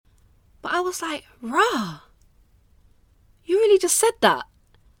I was like, rah, you really just said that?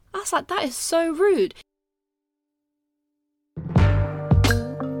 I was like, that is so rude.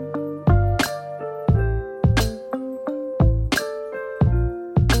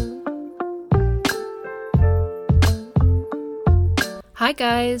 Hi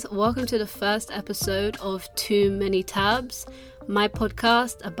guys, welcome to the first episode of Too Many Tabs, my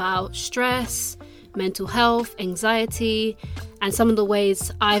podcast about stress, mental health, anxiety, and some of the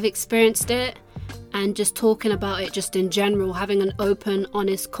ways I've experienced it, and just talking about it just in general, having an open,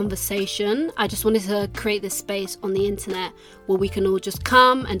 honest conversation. I just wanted to create this space on the internet where we can all just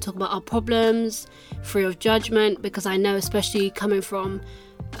come and talk about our problems, free of judgment, because I know, especially coming from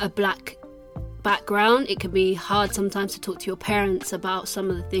a Black background, it can be hard sometimes to talk to your parents about some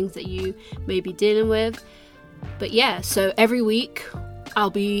of the things that you may be dealing with. But yeah, so every week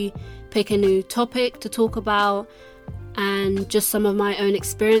I'll be picking a new topic to talk about and just some of my own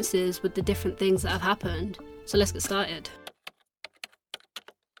experiences with the different things that have happened. So let's get started.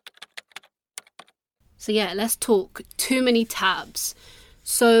 So yeah, let's talk too many tabs.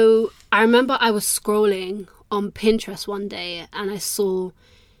 So I remember I was scrolling on Pinterest one day and I saw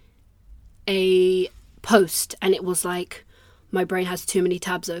a post and it was like, my brain has too many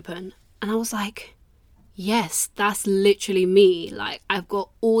tabs open. And I was like, yes, that's literally me. Like, I've got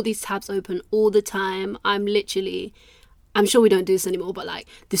all these tabs open all the time. I'm sure we don't do this anymore, but like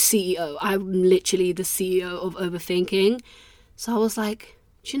the CEO, I'm literally the CEO of overthinking. So I was like,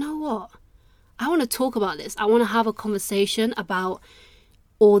 do you know what? I want to talk about this. I want to have a conversation about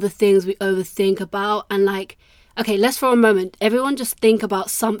all the things we overthink about. And like, okay, let's for a moment, everyone just think about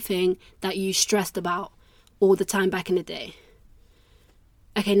something that you stressed about all the time back in the day.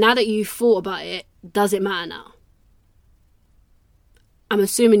 Okay, now that you've thought about it, does it matter now? I'm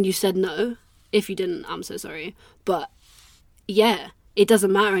assuming you said no. If you didn't, I'm so sorry. But yeah, it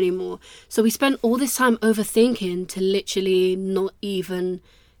doesn't matter anymore. So we spend all this time overthinking to literally not even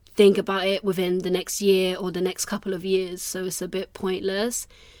think about it within the next year or the next couple of years. So it's a bit pointless.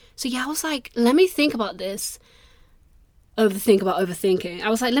 So yeah, I was like, let me think about this. Overthinking. I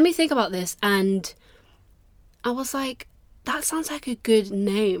was like, let me think about this. And I was like, that sounds like a good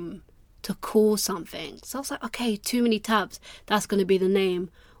name to call something. So I was like, okay, Too Many Tabs. That's going to be the name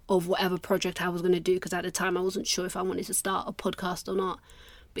of whatever project I was going to do. Because at the time I wasn't sure if I wanted to start a podcast or not.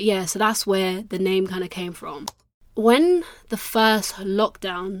 But yeah, so that's where the name kind of came from. When the first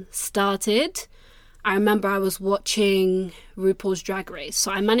lockdown started, I remember I was watching RuPaul's Drag Race.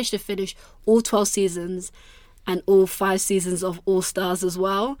 So I managed to finish all 12 seasons and all 5 seasons of All Stars as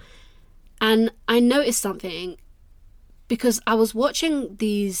well. And I noticed something because I was watching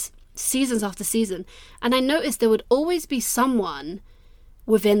these seasons after season, and I noticed there would always be someone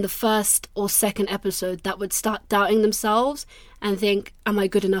within the first or second episode that would start doubting themselves and think, am I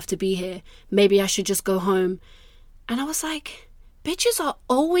good enough to be here? Maybe I should just go home. And I was like, bitches are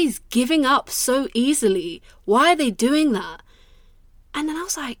always giving up so easily. Why are they doing that? And then I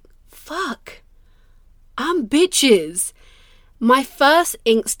was like, fuck, I'm bitches. My first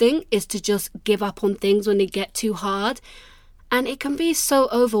instinct is to just give up on things when they get too hard. And it can be so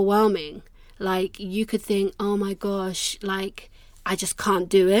overwhelming. Like, you could think, oh my gosh, like, I just can't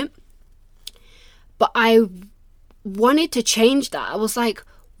do it. But I wanted to change that. I was like,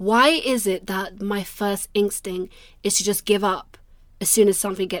 why is it that my first instinct is to just give up as soon as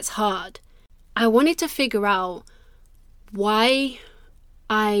something gets hard? I wanted to figure out why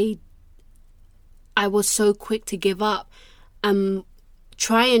I was so quick to give up and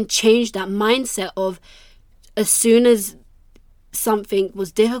try and change that mindset of, as soon as something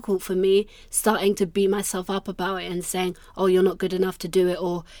was difficult for me, starting to beat myself up about it and saying, oh, you're not good enough to do it,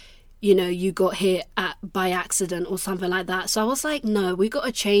 or, you know, you got hit by accident or something like that. So I was like, no, we got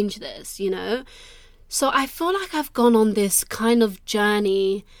to change this, you know. So I feel like I've gone on this kind of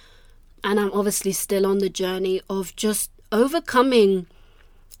journey, and I'm obviously still on the journey of just overcoming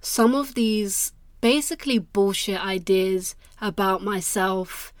some of these basically bullshit ideas about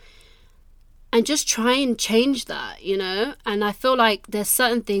myself and just try and change that, you know. And I feel like there's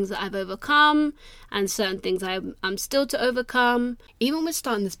certain things that I've overcome and certain things I'm still to overcome. Even with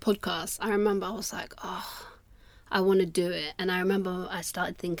starting this podcast, I remember I was like, oh, I want to do it. And I remember I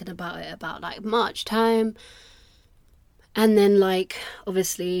started thinking about it about like March time, and then like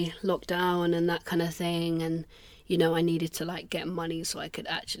obviously lockdown and that kind of thing, and you know, I needed to like get money so I could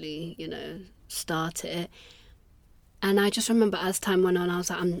actually, you know, start it. And I just remember as time went on, I was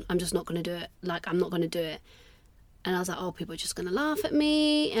like, I'm just not going to do it. Like, I'm not going to do it. And I was like, oh, people are just going to laugh at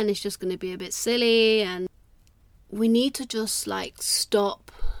me and it's just going to be a bit silly. And we need to just like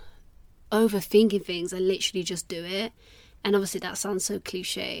stop overthinking things and literally just do it. And obviously that sounds so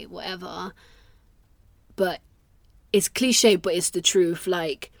cliche, whatever. But it's cliche, but it's the truth.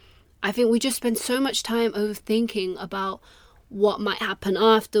 Like, I think we just spend so much time overthinking about what might happen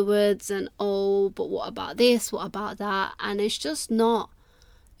afterwards, and but what about this, what about that? And it's just not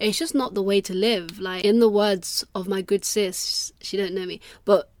the way to live. Like, in the words of my good sis, she don't know me,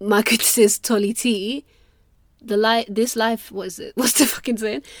 but my good sis Tolly T, this life, what is it? What's the fucking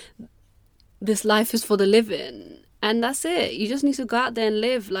saying? This life is for the living. And that's it. You just need to go out there and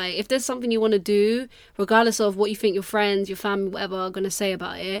live. Like, if there's something you want to do, regardless of what you think your friends, your family, whatever are going to say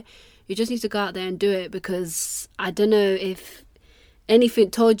about it, you just need to go out there and do it. Because I don't know if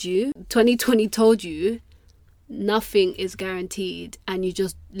anything told you, 2020 told you, nothing is guaranteed. And you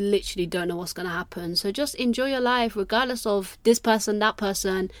just literally don't know what's going to happen. So just enjoy your life, regardless of this person, that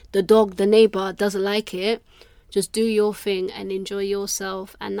person, the dog, the neighbor doesn't like it. Just do your thing and enjoy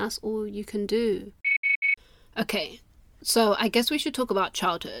yourself. And that's all you can do. Okay, so I guess we should talk about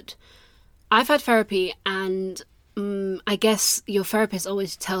childhood. I've had therapy, and I guess your therapist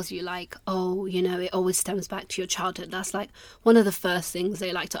always tells you, like, oh, you know, it always stems back to your childhood. That's like one of the first things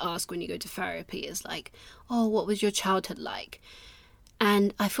they like to ask when you go to therapy is like, oh, what was your childhood like?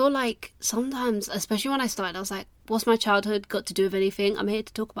 And I feel like sometimes, especially when I started, I was like, what's my childhood got to do with anything? I'm here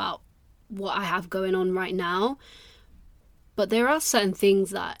to talk about what I have going on right now. But there are certain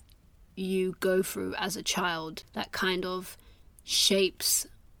things that you go through as a child that kind of shapes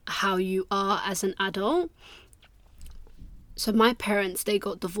how you are as an adult. So my parents, they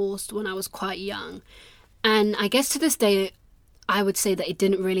got divorced when I was quite young, and I guess to this day I would say that it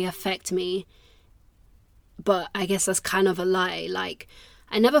didn't really affect me, but I guess that's kind of a lie. Like,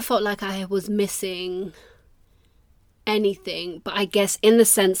 I never felt like I was missing anything, but I guess in the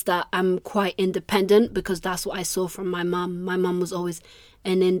sense that I'm quite independent, because that's what I saw from my mum. My mum was always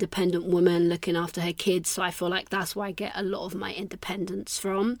an independent woman looking after her kids, so I feel like that's where I get a lot of my independence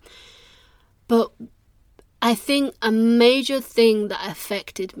from. But I think a major thing that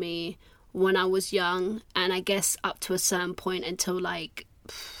affected me when I was young, and I guess up to a certain point until, like,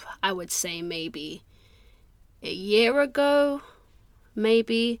 I would say maybe a year ago,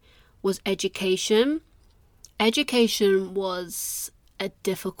 maybe, was education. Education was a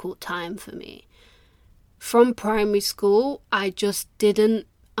difficult time for me. From primary school, I just didn't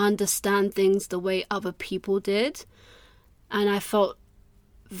understand things the way other people did. And I felt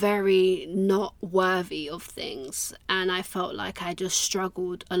very not worthy of things. And I felt like I just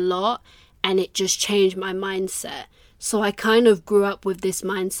struggled a lot. And it just changed my mindset. So I kind of grew up with this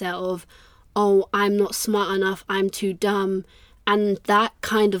mindset of, oh, I'm not smart enough, I'm too dumb. And that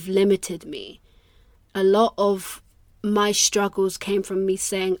kind of limited me. A lot of my struggles came from me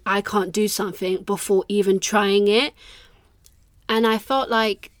saying I can't do something before even trying it. And I felt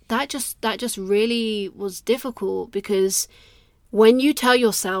like that just really was difficult, because when you tell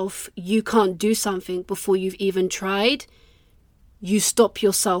yourself you can't do something before you've even tried, you stop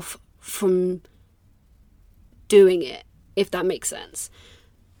yourself from doing it, if that makes sense.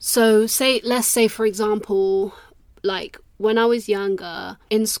 So let's say for example, like when I was younger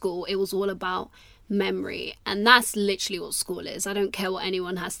in school, it was all about memory, and that's literally what school is. I don't care what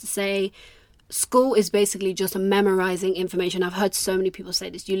anyone has to say. School is basically just memorizing information. I've heard so many people say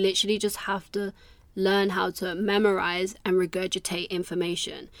this. You literally just have to learn how to memorize and regurgitate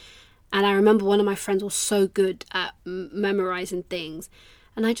information. And I remember one of my friends was so good at memorizing things,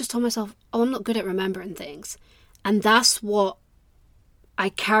 and I just told myself, oh, I'm not good at remembering things. And that's what I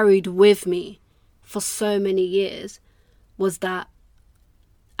carried with me for so many years, was that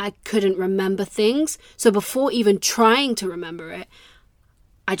I couldn't remember things. So before even trying to remember it,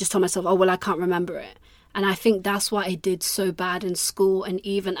 I just told myself, oh, well, I can't remember it. And I think that's why I did so bad in school. And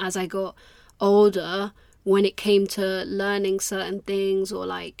even as I got older, when it came to learning certain things, or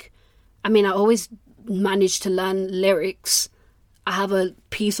like, I mean, I always managed to learn lyrics. I have a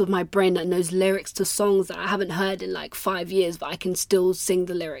piece of my brain that knows lyrics to songs that I haven't heard in like 5 years, but I can still sing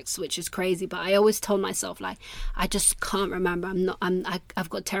the lyrics, which is crazy. But I always told myself, like, I just can't remember. I've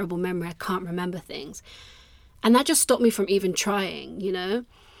got terrible memory. I can't remember things. And that just stopped me from even trying, you know?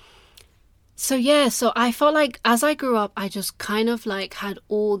 So yeah, so I felt like as I grew up, I just kind of like had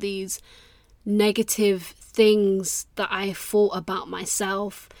all these negative things that I thought about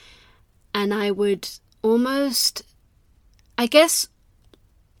myself. And I would almost, I guess,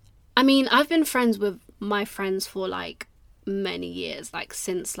 I mean, I've been friends with my friends for like many years, like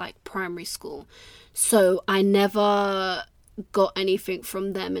since like primary school. So I never got anything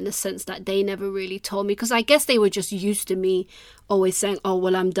from them in the sense that they never really told me, because I guess they were just used to me always saying, oh,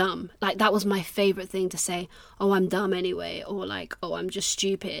 well, I'm dumb. Like, that was my favorite thing to say, oh, I'm dumb anyway, or like, oh, I'm just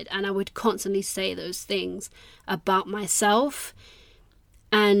stupid. And I would constantly say those things about myself.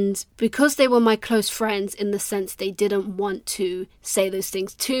 And because they were my close friends, in the sense they didn't want to say those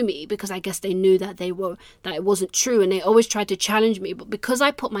things to me, because I guess they knew that that it wasn't true, and they always tried to challenge me. But because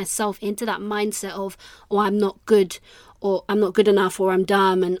I put myself into that mindset of, oh, I'm not good, or I'm not good enough, or I'm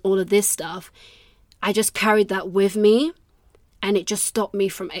dumb, and all of this stuff, I just carried that with me, and it just stopped me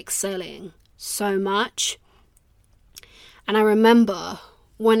from excelling so much. And I remember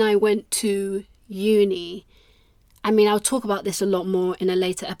when I went to uni, I mean, I'll talk about this a lot more in a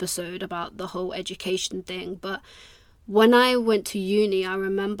later episode about the whole education thing. But when I went to uni, I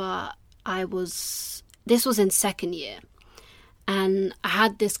remember this was in second year. And I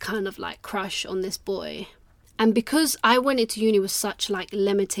had this kind of like crush on this boy. And because I went into uni with such like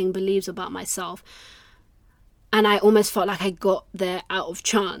limiting beliefs about myself, and I almost felt like I got there out of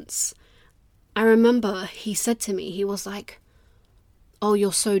chance, I remember he said to me, he was like, oh,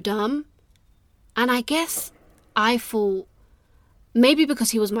 you're so dumb. And I guess I thought, maybe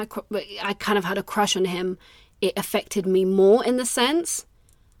because he was I kind of had a crush on him, it affected me more in the sense.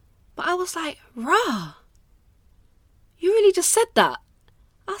 But I was like, rah, you really just said that?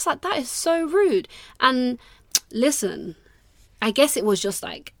 I was like, that is so rude. And listen, I guess it was just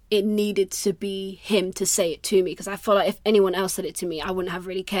like, it needed to be him to say it to me, because I felt like if anyone else said it to me, I wouldn't have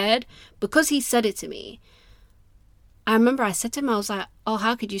really cared. Because he said it to me, I remember I said to him, I was like, oh,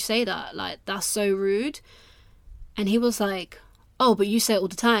 how could you say that? Like, that's so rude. And he was like, oh, but you say it all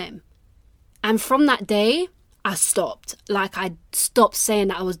the time. And from that day, I stopped. Like, I stopped saying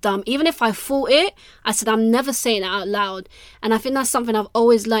that I was dumb. Even if I thought it, I said, I'm never saying it out loud. And I think that's something I've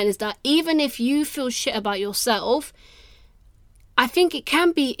always learned, is that even if you feel shit about yourself, I think it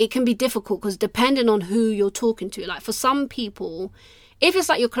can be difficult, because depending on who you're talking to, like for some people, if it's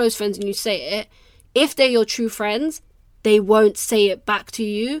like your close friends and you say it, if they're your true friends, they won't say it back to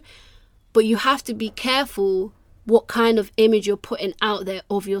you. But you have to be careful what kind of image you're putting out there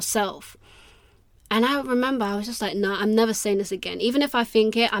of yourself. And I remember I was just like, no, I'm never saying this again. Even if I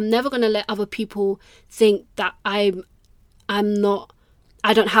think it, I'm never going to let other people think that I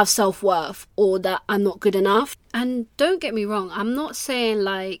don't have self-worth, or that I'm not good enough. And don't get me wrong, I'm not saying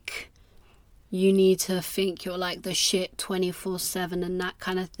like you need to think you're like the shit 24/7 and that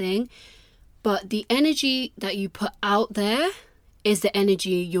kind of thing. But the energy that you put out there is the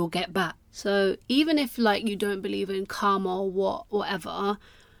energy you'll get back. So even if like you don't believe in karma or whatever,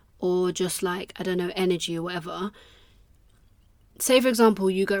 or just like, I don't know, energy or whatever, say for example,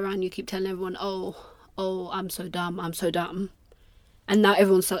 you go around, you keep telling everyone, oh, I'm so dumb, and now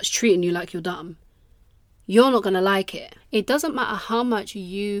everyone starts treating you like you're dumb, you're not going to like it. It doesn't matter how much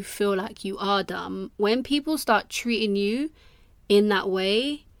you feel like you are dumb, when people start treating you in that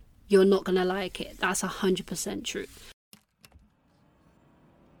way, you're not going to like it. That's 100% true.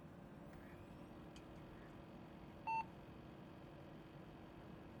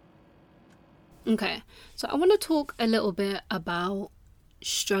 Okay, so I want to talk a little bit about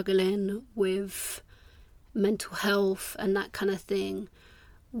struggling with mental health and that kind of thing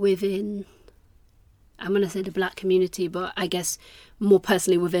within, I'm going to say the Black community, but I guess more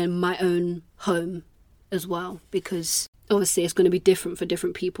personally within my own home as well, because obviously it's going to be different for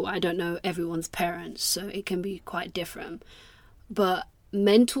different people. I don't know everyone's parents, so it can be quite different. But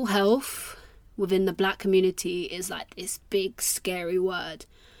mental health within the Black community is like this big scary word.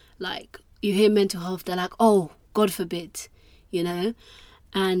 Like, you hear mental health, they're like, oh, God forbid, you know?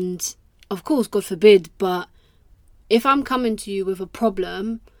 And of course, God forbid, but if I'm coming to you with a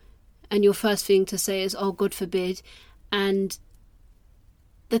problem and your first thing to say is, oh, God forbid, and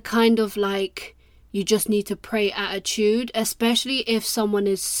the kind of like, you just need to pray attitude, especially if someone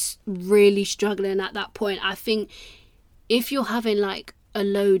is really struggling at that point. I think if you're having like a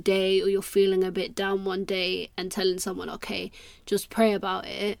low day, or you're feeling a bit down one day, and telling someone, okay, just pray about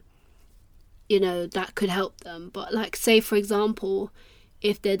it, you know, that could help them. But like, say for example,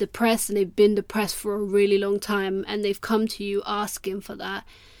 if they're depressed and they've been depressed for a really long time, and they've come to you asking for that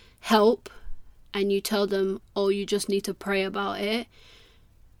help, and you tell them, oh, you just need to pray about it,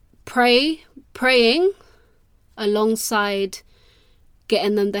 praying alongside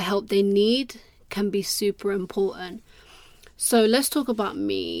getting them the help they need can be super important. So let's talk about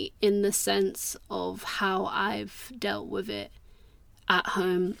me in the sense of how I've dealt with it at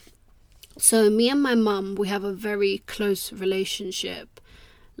home. So me and my mum, we have a very close relationship.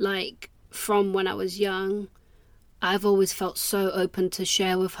 Like, from when I was young, I've always felt so open to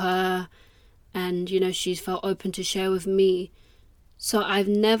share with her, and, you know, she's felt open to share with me. So I've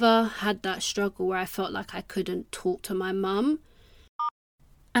never had that struggle where I felt like I couldn't talk to my mum.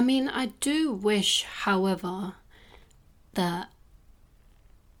 I mean, I do wish, however, that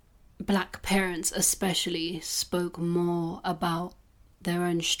Black parents especially spoke more about their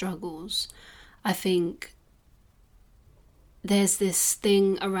own struggles. I think there's this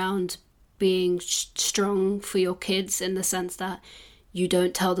thing around being strong for your kids, in the sense that you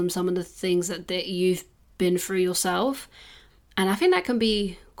don't tell them some of the things that you've been through yourself. And I think that can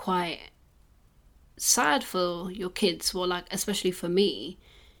be quite sad for your kids, or like, especially for me,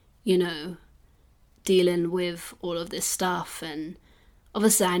 you know, dealing with all of this stuff. And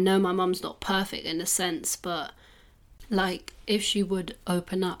obviously I know my mum's not perfect in a sense, but like, if she would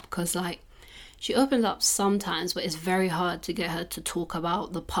open up, because like, she opens up sometimes, but it's very hard to get her to talk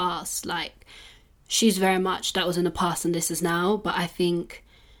about the past. Like, she's very much, that was in the past and this is now. But I think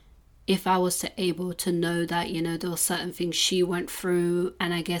if I was to able to know that, you know, there were certain things she went through,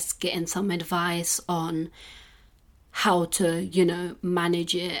 and I guess getting some advice on how to, you know,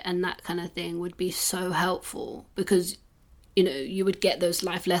 manage it and that kind of thing would be so helpful, because, you know, you would get those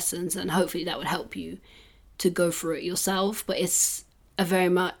life lessons and hopefully that would help you to go through it yourself. But it's a very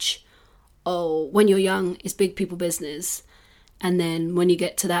much, oh, when you're young, it's big people business. And then when you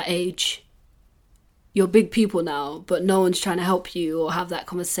get to that age, you're big people now, but no one's trying to help you or have that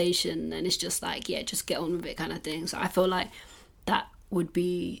conversation. And it's just like, yeah, just get on with it kind of thing. So I feel like that would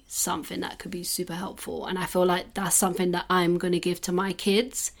be something that could be super helpful. And I feel like that's something that I'm going to give to my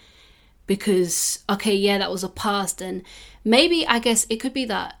kids, because, okay, yeah, that was a past. And maybe, I guess it could be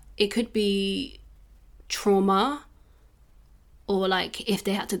that, it could be trauma, or like if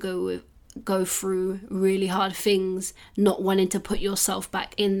they had to go through really hard things, not wanting to put yourself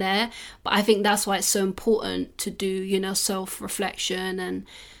back in there. But I think that's why it's so important to do, you know, self-reflection and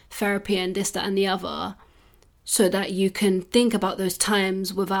therapy and this, that and the other, so that you can think about those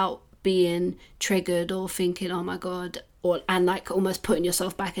times without being triggered or thinking, oh my god, and like almost putting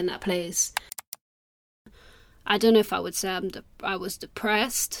yourself back in that place. I don't know if I would say I was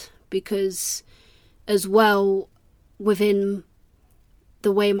depressed, because as well, within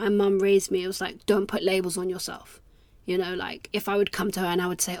the way my mum raised me, it was like, don't put labels on yourself. You know, like if I would come to her and I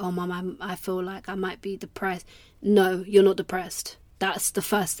would say, oh mum, I feel like I might be depressed. No, you're not depressed. That's the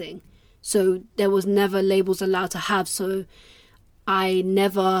first thing. So there was never labels allowed to have. So I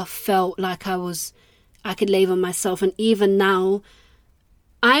never felt like I could label myself. And even now,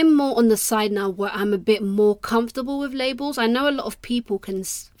 I'm more on the side now where I'm a bit more comfortable with labels. I know a lot of people can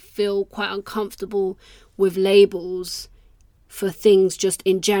feel quite uncomfortable with labels for things just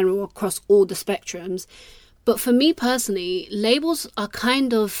in general across all the spectrums. But for me personally, labels are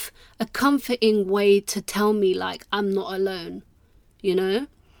kind of a comforting way to tell me like I'm not alone, you know?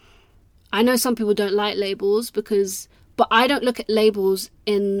 I know some people don't like labels but I don't look at labels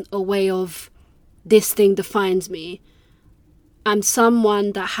in a way of this thing defines me. I'm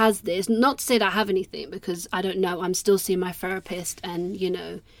someone that has this, not to say that I have anything, because I don't know, I'm still seeing my therapist and, you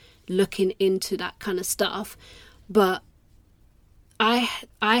know, looking into that kind of stuff. But I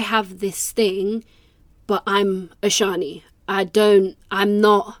have this thing, but I'm Ashani.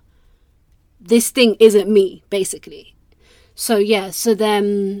 This thing isn't me, basically. So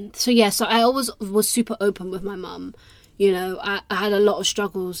I always was super open with my mum. You know, I had a lot of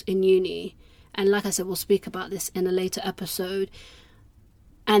struggles in uni. And like I said, we'll speak about this in a later episode.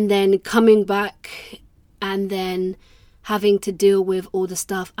 And then coming back and then having to deal with all the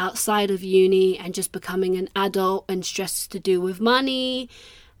stuff outside of uni and just becoming an adult and stress to do with money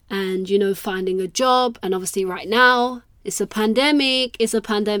and, you know, finding a job. And obviously right now it's a pandemic.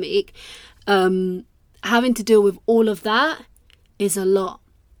 Having to deal with all of that is a lot.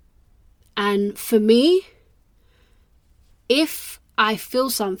 And for me, if I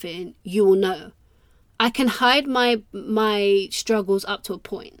feel something, you will know. I can hide my struggles up to a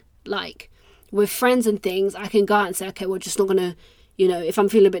point. Like with friends and things, I can go out and say, okay, we're just not gonna, you know, if I'm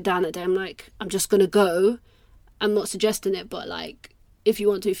feeling a bit down that day, I'm just gonna go. I'm not suggesting it, but like, if you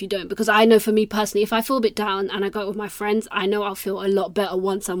want to, if you don't, because I know for me personally, if I feel a bit down and I go out with my friends, I know I'll feel a lot better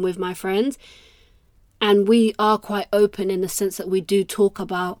once I'm with my friends. And we are quite open in the sense that we do talk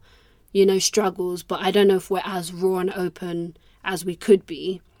about, you know, struggles, but I don't know if we're as raw and open as we could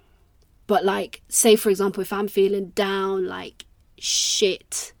be. But like, say for example, if I'm feeling down like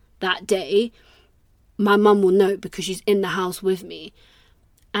shit that day, my mum will know because she's in the house with me.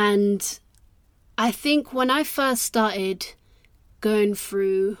 And I think when I first started going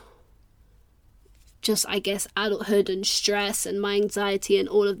through just, I guess, adulthood and stress and my anxiety and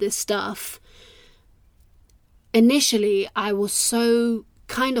all of this stuff, initially I was so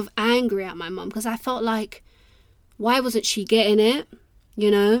kind of angry at my mum because I felt like, why wasn't she getting it? You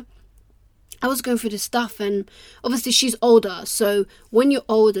know, I was going through this stuff, and obviously she's older. So when you're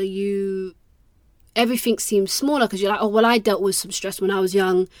older, everything seems smaller because you're like, oh, well, I dealt with some stress when I was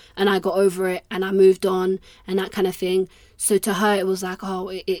young and I got over it and I moved on and that kind of thing. So to her, it was like, oh,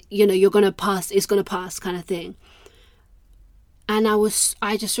 you're going to pass, it's going to pass kind of thing. And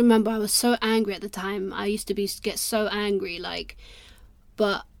I just remember I was so angry at the time. I used to get so angry, like,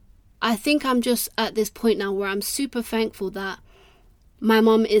 but I think I'm just at this point now where I'm super thankful that my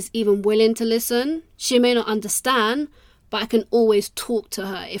mom is even willing to listen. She may not understand, but I can always talk to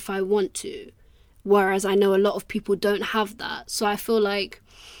her if I want to. Whereas I know a lot of people don't have that. So I feel like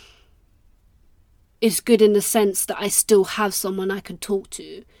it's good in the sense that I still have someone I can talk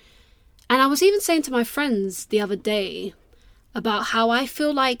to. And I was even saying to my friends the other day about how I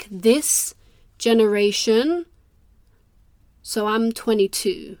feel like this generation, so I'm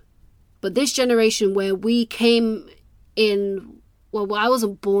 22, but this generation where we came in, well, I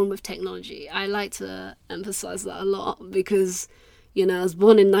wasn't born with technology. I like to emphasize that a lot because, I was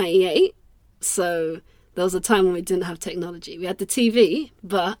born in 98. So there was a time when we didn't have technology. We had the TV,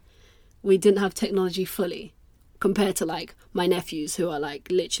 but we didn't have technology fully compared to like my nephews who are like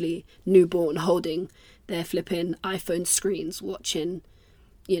literally newborn holding their flipping iPhone screens watching,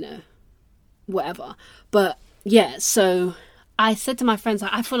 whatever. But yeah, so I said to my friends,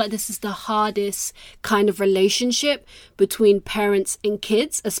 I feel like this is the hardest kind of relationship between parents and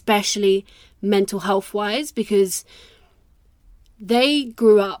kids, especially mental health wise, because they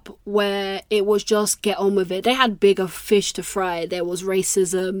grew up where it was just get on with it. They had bigger fish to fry. There was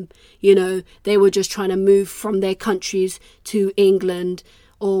racism, they were just trying to move from their countries to England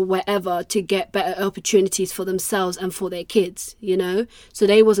or wherever to get better opportunities for themselves and for their kids, So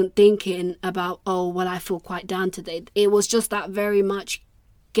they wasn't thinking about, oh, well, I feel quite down today. It was just that very much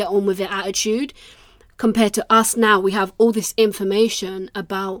get on with it attitude. Compared to us now, we have all this information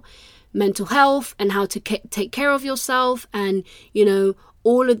about mental health and how to take care of yourself, and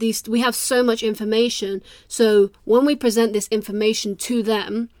all of these, we have so much information. So when we present this information to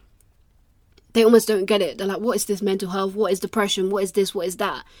them, they almost don't get it. They're like, what is this mental health? What is depression? What is this? What is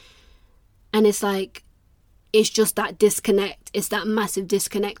that? And it's like, it's just that disconnect. It's that massive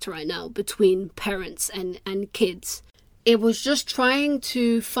disconnect right now between parents and kids. It was just trying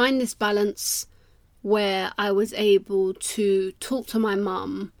to find this balance where I was able to talk to my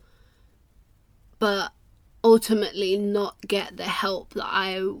mum, but ultimately not get the help that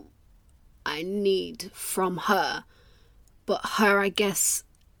I need from her. But her,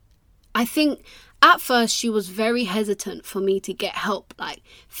 I think at first she was very hesitant for me to get help, like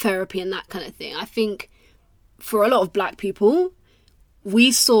therapy and that kind of thing. I think for a lot of black people,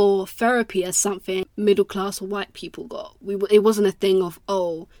 we saw therapy as something middle class or white people got. It wasn't a thing of,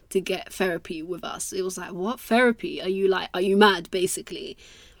 to get therapy with us. It was like, what therapy? Are you mad, basically?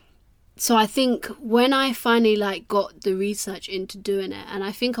 So I think when I finally got the research into doing it, and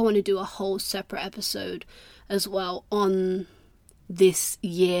I think I want to do a whole separate episode as well on this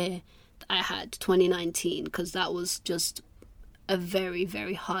year that I had, 2019, because that was just a very,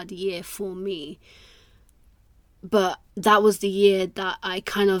 very hard year for me. But that was the year that I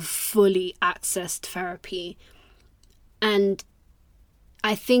kind of fully accessed therapy. And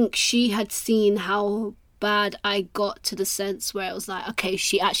I think she had seen how bad I got to the sense where it was like, okay,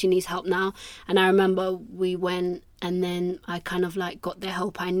 she actually needs help now. And I remember we went, and then I kind of got the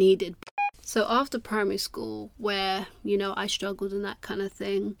help I needed. So after primary school, where, I struggled and that kind of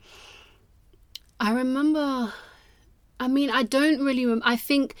thing, I remember, I don't really I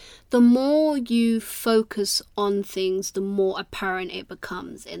think the more you focus on things, the more apparent it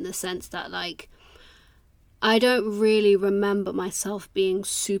becomes, in the sense that I don't really remember myself being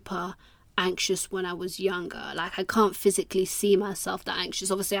super anxious when I was younger. I can't physically see myself that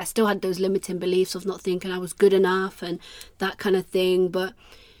anxious. Obviously I still had those limiting beliefs of not thinking I was good enough and that kind of thing, but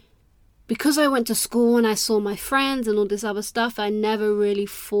because I went to school and I saw my friends and all this other stuff, I never really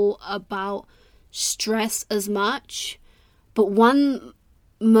thought about stress as much. But one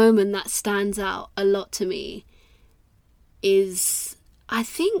moment that stands out a lot to me is, I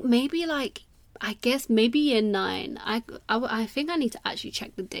think maybe maybe year 9. I think I need to actually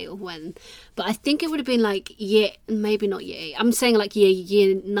check the date of when, but I think it would have been maybe not year 8. I'm saying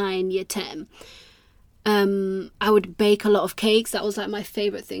year 9, year 10. I would bake a lot of cakes. That was my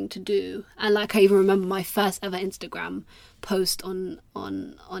favorite thing to do. And I even remember my first ever Instagram post on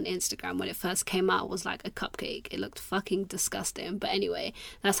Instagram when it first came out was a cupcake. It looked fucking disgusting, but anyway,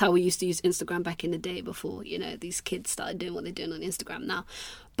 that's how we used to use Instagram back in the day before these kids started doing what they're doing on Instagram now.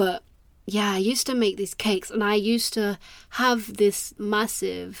 But yeah, I used to make these cakes, and I used to have this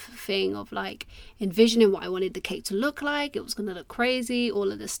massive thing of like envisioning what I wanted the cake to look like. It was going to look crazy,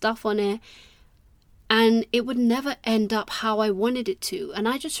 all of this stuff on it. And it would never end up how I wanted it to. And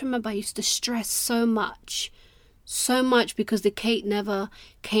I just remember I used to stress so much because the cake never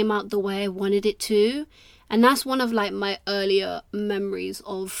came out the way I wanted it to. And that's one of like my earlier memories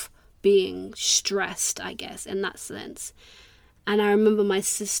of being stressed, I guess, in that sense. And I remember my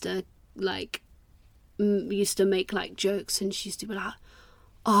sister like used to make like jokes, and she used to be like,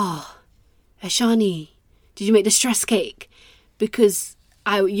 "Oh, Ashani, did you make the stress cake?" Because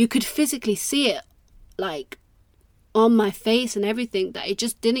you could physically see it like on my face and everything, that it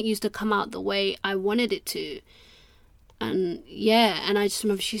just didn't used to come out the way I wanted it to. And yeah, and I just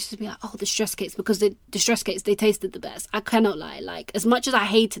remember she used to be like, "Oh, the stress cakes," because the stress cakes, they tasted the best. I cannot lie. Like, as much as I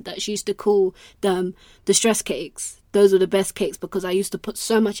hated that she used to call them the stress cakes, those were the best cakes because I used to put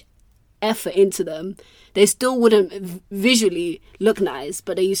so much effort into them. They still wouldn't visually look nice,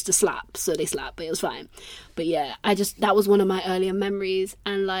 but they used to slap. So they slapped, but it was fine. But yeah, that was one of my earlier memories.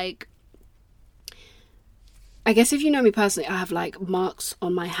 And like, I guess if you know me personally, I have like marks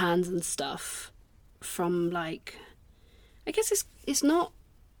on my hands and stuff from like, I guess it's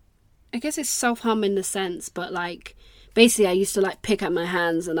self-harm in the sense, but like basically I used to like pick at my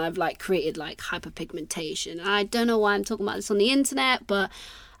hands, and I've like created like hyperpigmentation. And I don't know why I'm talking about this on the internet, but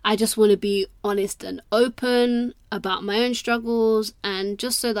I just want to be honest and open about my own struggles, and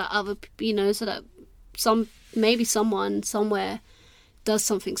just so that other people, so that someone somewhere does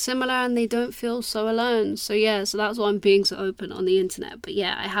something similar and they don't feel so alone. So yeah, so that's why I'm being so open on the internet. But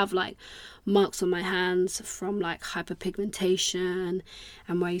yeah, I have like marks on my hands from like hyperpigmentation,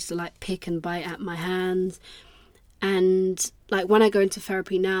 and where I used to like pick and bite at my hands. And like when I go into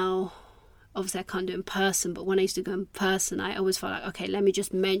therapy now, obviously I can't do it in person, but when I used to go in person, I always felt like, okay, let me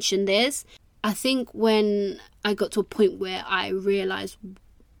just mention this. I think when I got to a point where I realized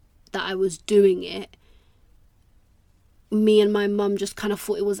that I was doing it, me and my mum just kind of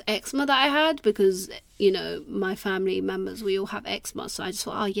thought it was eczema that I had, because my family members, we all have eczema. So I just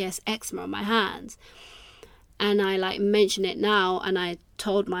thought, oh yes, eczema on my hands. And I like mention it now, and I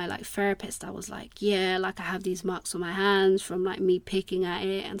told my like therapist, I was like, yeah, like I have these marks on my hands from like me picking at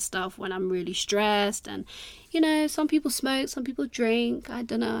it and stuff when I'm really stressed. And some people smoke, some people drink, I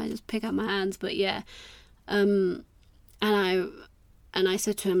don't know, I just pick at my hands. But yeah, and I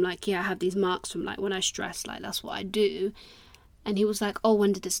said to him, like, yeah, I have these marks from like when I stress, like that's what I do. And he was like, oh,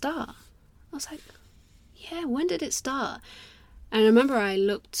 when did it start? I was like, yeah, when did it start? And I remember I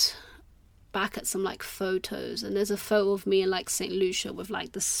looked back at some like photos, and there's a photo of me in like St. Lucia with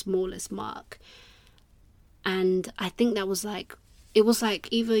like the smallest mark. And I think that was like, it was like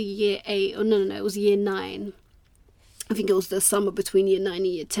either year 8 or no, it was year 9. I think it was the summer between year 9 and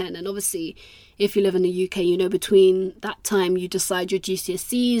year 10. And obviously, if you live in the UK, between that time you decide your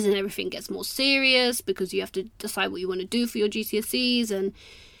GCSEs and everything gets more serious, because you have to decide what you want to do for your GCSEs. And,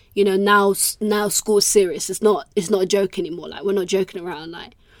 now school's serious. It's not a joke anymore. Like, we're not joking around.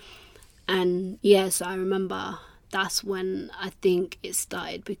 Like, and yeah, so I remember that's when I think it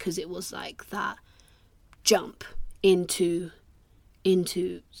started, because it was like that jump into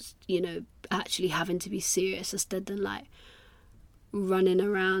actually having to be serious, instead than like running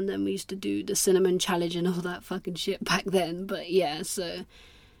around. And we used to do the cinnamon challenge and all that fucking shit back then. But yeah, so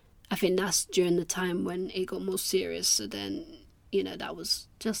I think that's during the time when it got more serious. So then, that was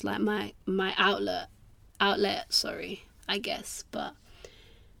just like my outlet, I guess. But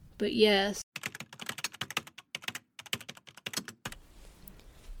yes.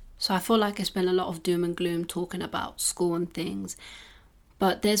 So I feel like it's been a lot of doom and gloom talking about school and things.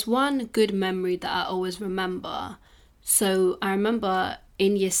 But there's one good memory that I always remember. So I remember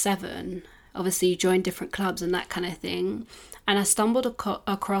in year 7, obviously you join different clubs and that kind of thing. And I stumbled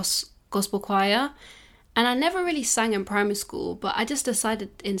across gospel choir. And I never really sang in primary school, but I just decided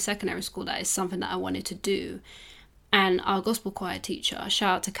in secondary school that it's something that I wanted to do. And our gospel choir teacher,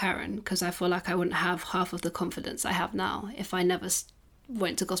 shout out to Karen, because I feel like I wouldn't have half of the confidence I have now if I never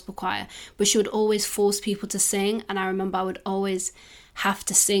went to gospel choir. But she would always force people to sing, and I remember I would always have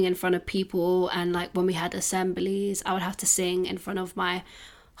to sing in front of people. And like when we had assemblies, I would have to sing in front of my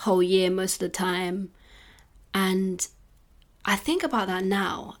whole year most of the time. And I think about that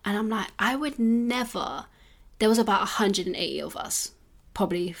now, and I'm like, I would never. There was about 180 of us,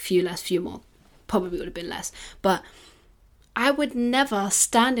 probably a few less, few more, probably would have been less, but I would never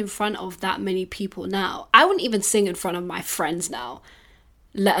stand in front of that many people now. I wouldn't even sing in front of my friends now,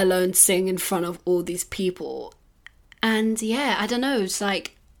 let alone sing in front of all these people. And yeah, I don't know, it's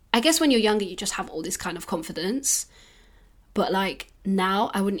like, I guess when you're younger you just have all this kind of confidence, But like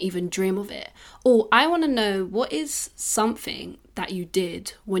now, I wouldn't even dream of it. Or I want to know, what is something that you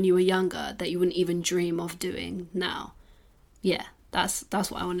did when you were younger that you wouldn't even dream of doing now? Yeah, that's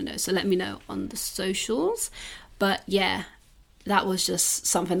what I want to know. So let me know on the socials. But yeah, that was just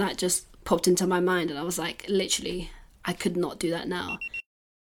something that just popped into my mind, and I was like, literally, I could not do that now.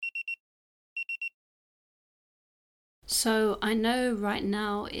 So I know right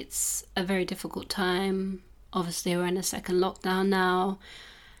now it's a very difficult time. Obviously, we're in a second lockdown now,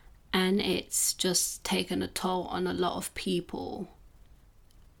 and it's just taken a toll on a lot of people.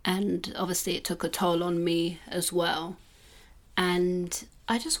 And obviously, it took a toll on me as well. And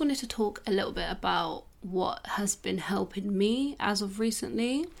I just wanted to talk a little bit about what has been helping me as of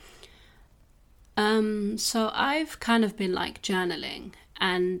recently. So I've kind of been like journaling,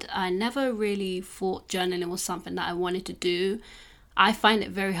 and I never really thought journaling was something that I wanted to do. I find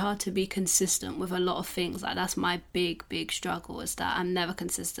it very hard to be consistent with a lot of things. Like, that's my big struggle, is that I'm never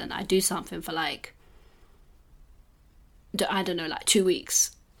consistent. I do something for like, I don't know, like 2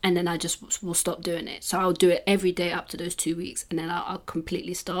 weeks, and then I just will stop doing it. So I'll do it every day up to those 2 weeks, and then I'll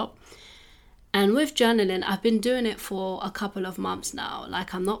completely stop. And with journaling, I've been doing it for a couple of months now.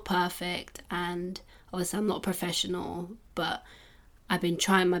 Like, I'm not perfect, and obviously I'm not professional, but I've been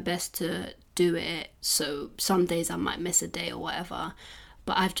trying my best to do it. So some days I might miss a day or whatever,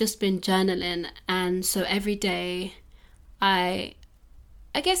 but I've just been journaling. And so every day, I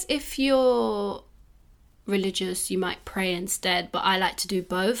guess if you're religious, you might pray instead, but I like to do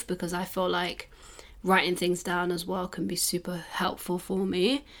both because I feel like writing things down as well can be super helpful for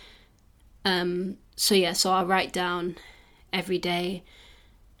me. So I write down every day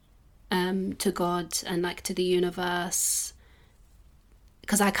to God and like to the universe,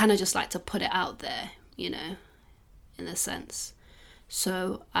 because I kind of just like to put it out there, in a sense.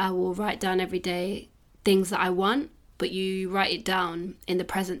 So I will write down every day things that I want, but you write it down in the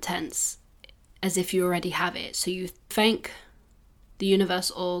present tense as if you already have it. So you thank the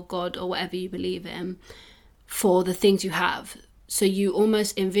universe or God or whatever you believe in for the things you have. So you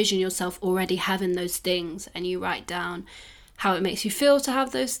almost envision yourself already having those things, and you write down how it makes you feel to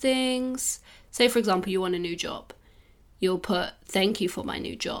have those things. Say, for example, you want a new job. You'll put, thank you for my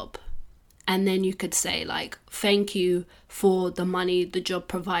new job. And then you could say, like, thank you for the money the job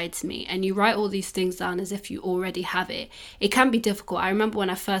provides me. And you write all these things down as if you already have it. It can be difficult. I remember when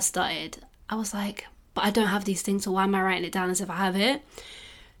I first started, I was like, but I don't have these things, so why am I writing it down as if I have it?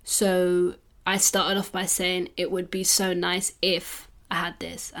 So I started off by saying it would be so nice if I had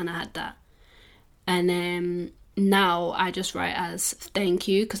this and I had that. And then now I just write as thank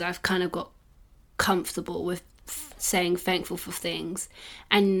you, because I've kind of got comfortable with saying thankful for things.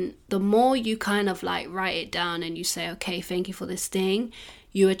 And the more you kind of like write it down and you say, okay, thank you for this thing,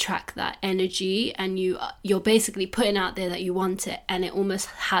 you attract that energy, and you're basically putting out there that you want it, and it almost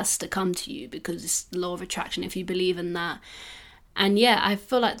has to come to you because it's the law of attraction if you believe in that. And yeah, I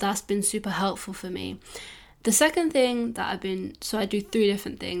feel like that's been super helpful for me. The second thing that I do 3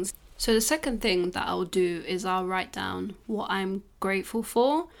 different things. So the second thing that I'll do is I'll write down what I'm grateful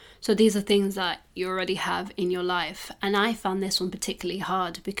for. So these are things that you already have in your life. And I found this one particularly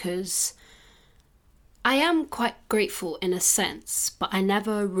hard because I am quite grateful in a sense, but I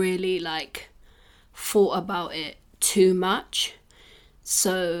never really like thought about it too much.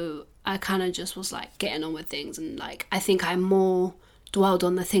 So I kind of just was like getting on with things, and like I think I more dwelled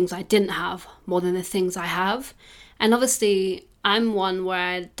on the things I didn't have more than the things I have. And obviously I'm one where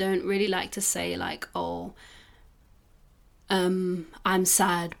I don't really like to say like, oh, I'm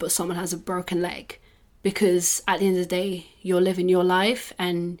sad but someone has a broken leg, because at the end of the day you're living your life,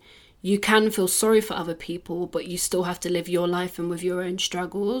 and you can feel sorry for other people, but you still have to live your life and with your own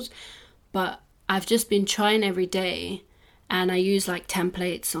struggles. But I've just been trying every day, and I use like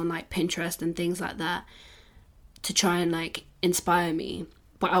templates on like Pinterest and things like that to try and like inspire me.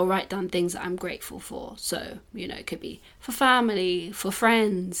 But I'll write down things that I'm grateful for. So, it could be for family, for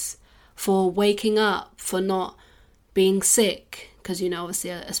friends, for waking up, for not being sick. Because,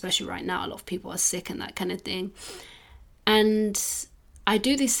 obviously, especially right now, a lot of people are sick and that kind of thing. And I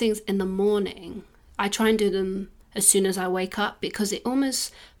do these things in the morning. I try and do them as soon as I wake up, because it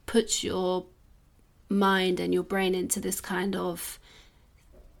almost puts your mind and your brain into this kind of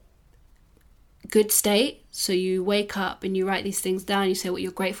good state. So you wake up and you write these things down, you say what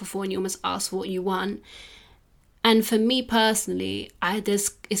you're grateful for, and you almost ask for what you want. And for me personally,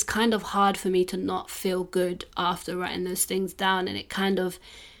 it's kind of hard for me to not feel good after writing those things down, and it kind of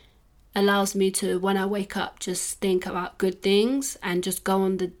allows me to, when I wake up, just think about good things and just go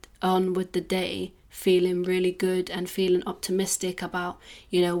on with the day feeling really good and feeling optimistic about,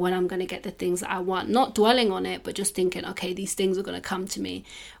 you know, when I'm going to get the things that I want. Not dwelling on it, but just thinking, okay, these things are going to come to me.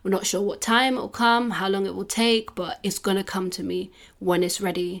 We're not sure what time it will come, how long it will take, but it's going to come to me when it's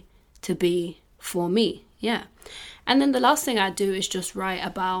ready to be for me. Yeah. And then the last thing I do is just write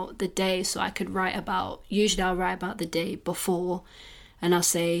about the day. So I could write about, usually I'll write about the day before, and I'll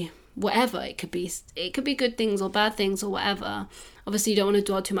say whatever. It could be good things or bad things or whatever. Obviously you don't want to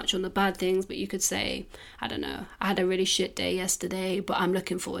dwell too much on the bad things, but you could say, I don't know, I had a really shit day yesterday, but I'm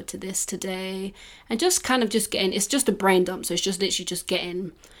looking forward to this today. And just kind of just getting, it's just a brain dump. So it's just literally just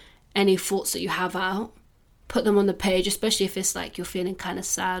getting any thoughts that you have out, put them on the page, especially if it's like you're feeling kind of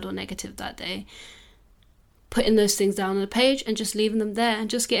sad or negative that day. Putting those things down on the page and just leaving them there and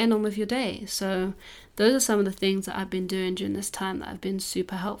just getting on with your day. So those are some of the things that I've been doing during this time that have been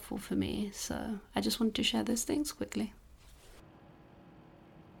super helpful for me. So I just wanted to share those things quickly.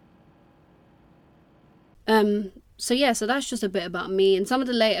 So that's just a bit about me. In some of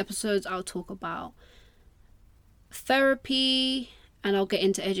the later episodes, I'll talk about therapy and I'll get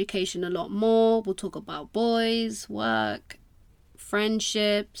into education a lot more. We'll talk about boys, work,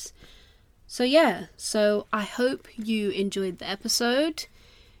 friendships. So I hope you enjoyed the episode.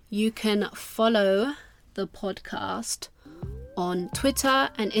 You can follow the podcast on Twitter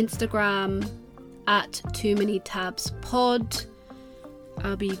and Instagram at Too Many Tabs Pod.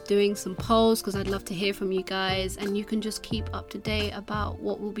 I'll be doing some polls because I'd love to hear from you guys, and you can just keep up to date about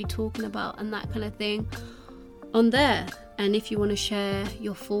what we'll be talking about and that kind of thing on there. And if you want to share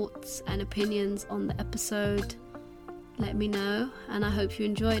your thoughts and opinions on the episode, let me know, and I hope you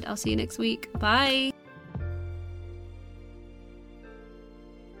enjoyed. I'll see you next week. Bye.